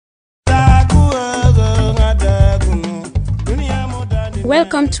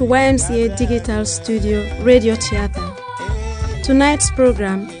Welcome to YMCA Digital Studio Radio Theatre. Tonight's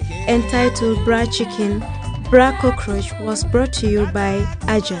program, entitled Bra Chicken, Bra Cockroach, was brought to you by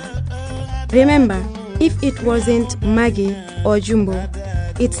Aja. Remember, if it wasn't Maggie or Jumbo,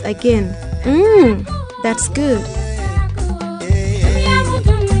 it's again. That's good.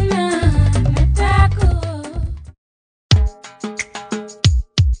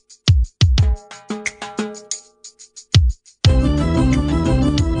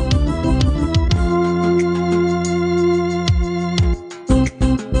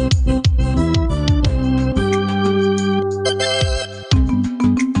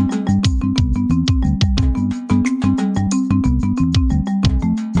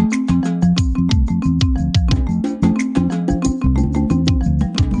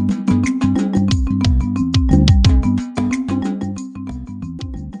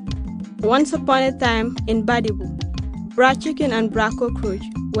 Once upon a time in Badibu, Bra Chicken and Bra Cockroach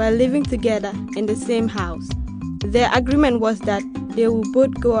were living together in the same house. Their agreement was that they would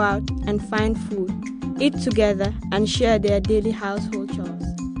both go out and find food, eat together, and share their daily household chores.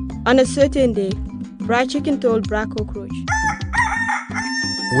 On a certain day, Bra Chicken told Bra Cockroach,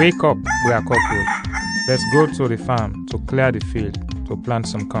 "Wake up, Bra Cockroach. Let's go to the farm to clear the field to plant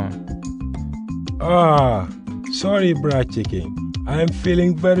some corn." Sorry, Bra Chicken. I'm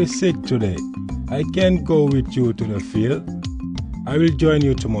feeling very sick today. I can't go with you to the field. I will join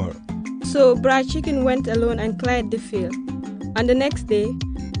you tomorrow. So Bra Chicken went alone and cleared the field. On the next day,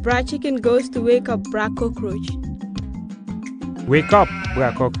 Bra Chicken goes to wake up Bra Cockroach. "Wake up,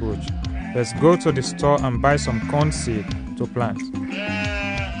 Bra Cockroach. Let's go to the store and buy some corn seed to plant."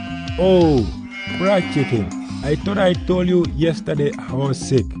 Oh, Bra Chicken, I thought I told you yesterday I was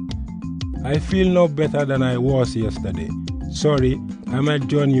sick. I feel no better than I was yesterday. Sorry, I might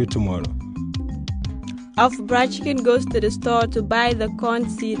join you tomorrow. Off Bra Chicken goes to the store to buy the corn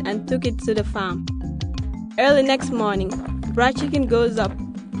seed and took it to the farm. Early next morning, Bra Chicken goes up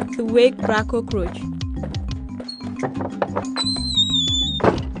to wake Bra Cockroach.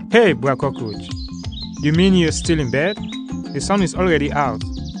 "Hey, Bra Cockroach. You mean you're still in bed? The sun is already out.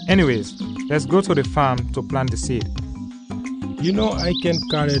 Anyways, let's go to the farm to plant the seed." You know I can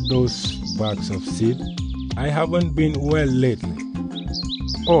carry those bags of seed. I haven't been well lately.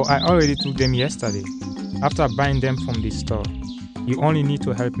 "Oh, I already took them yesterday, after buying them from the store. You only need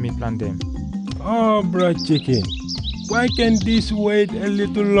to help me plant them." Oh, Bra Chicken, why can't this wait a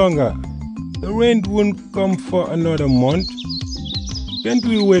little longer? The rain won't come for another month. Can't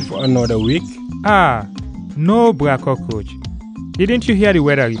we wait for another week? No, Bra Cockroach. Didn't you hear the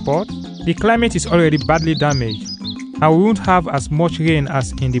weather report? The climate is already badly damaged, and we won't have as much rain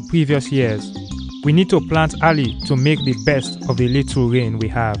as in the previous years. We need to plant early to make the best of the little rain we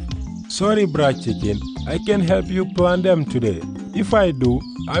have. Sorry, Bra Chicken, I can't help you plant them today. If I do,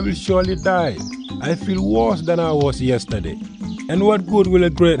 I will surely die. I feel worse than I was yesterday. And what good will a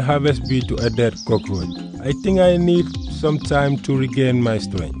great harvest be to a dead cockroach? I think I need some time to regain my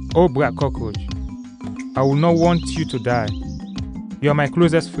strength. Oh, Bra Cockroach, I will not want you to die. You are my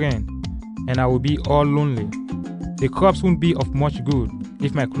closest friend, and I will be all lonely. The crops won't be of much good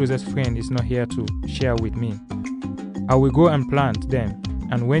if my closest friend is not here to share with me. I will go and plant them,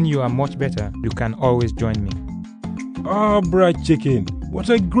 and when you are much better, you can always join me." Oh, Bra Chicken, what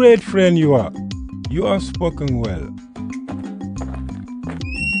a great friend you are. You have spoken well.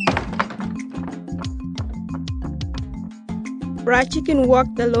 Bra Chicken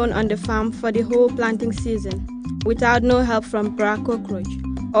walked alone on the farm for the whole planting season, without no help from Bra Cockroach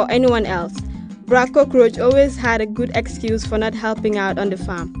or anyone else. Bra Cockroach always had a good excuse for not helping out on the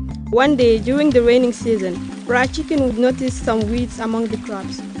farm. One day, during the raining season, Bra Chicken would notice some weeds among the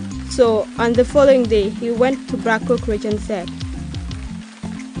crops. So, on the following day, he went to Bra Cockroach and said,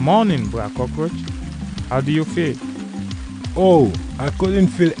 "Morning, Bra Cockroach. How do you feel?" Oh, I couldn't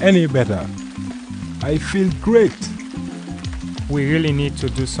feel any better. I feel great. "We really need to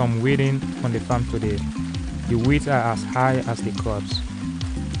do some weeding on the farm today. The weeds are as high as the crops."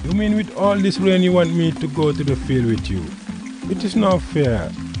 You mean with all this rain you want me to go to the field with you? It is not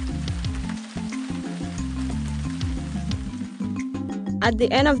fair. At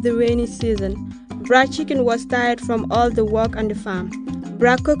the end of the rainy season, Bra Chicken was tired from all the work on the farm.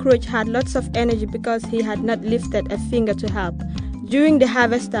 Bra Cockroach had lots of energy because he had not lifted a finger to help. During the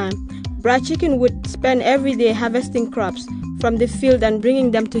harvest time, Bra Chicken would spend every day harvesting crops from the field and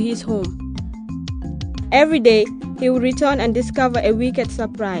bringing them to his home. Every day, he would return and discover a wicked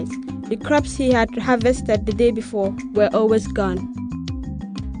surprise. The crops he had harvested the day before were always gone.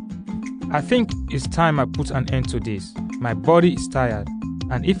 "I think it's time I put an end to this. My body is tired,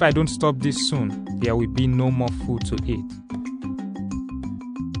 and if I don't stop this soon, there will be no more food to eat."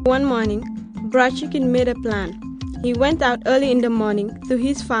 One morning, Bra Chicken made a plan. He went out early in the morning to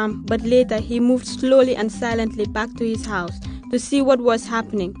his farm, but later he moved slowly and silently back to his house to see what was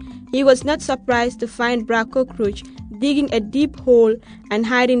happening. He was not surprised to find Bra Cockroach digging a deep hole and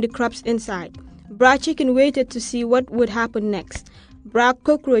hiding the crops inside. Bra Chicken waited to see what would happen next. Bra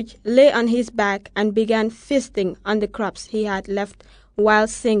Cockroach lay on his back and began feasting on the crops he had left while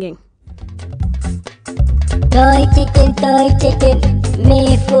singing. Toy chicken,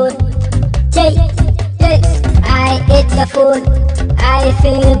 me food. Take, I eat the food, I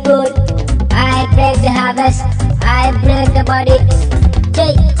feel good. I break the harvest, I break the body.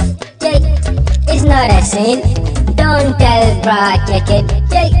 Take, it's not a sin. Don't tell Bra Chicken.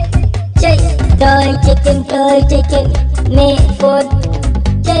 Take, toy chicken, me food.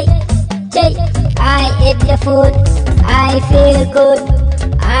 Take, I eat the food, I feel good.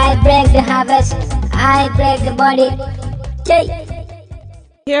 I break the harvest, I break the body. Take.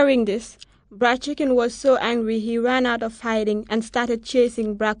 Hearing this, Bra Chicken was so angry he ran out of hiding and started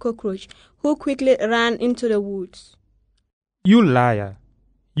chasing Bra Cockroach, who quickly ran into the woods. You liar!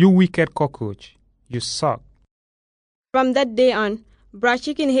 You wicked cockroach! You suck! From that day on, Bra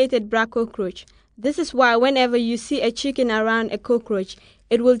Chicken hated Bra Cockroach. This is why whenever you see a chicken around a cockroach,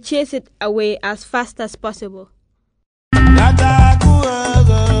 it will chase it away as fast as possible.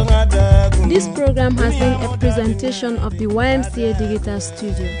 This program has been a presentation of the YMCA Digital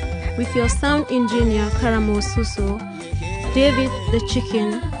Studio with your sound engineer Karamo Susso, David the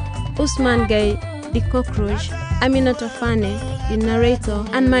Chicken, Ousman Gaye the Cockroach, Aminata Fanneh the narrator,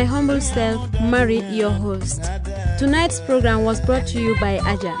 and my humble self, Mary, your host. Tonight's program was brought to you by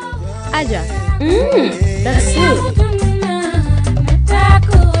Aja. Aja, that's good.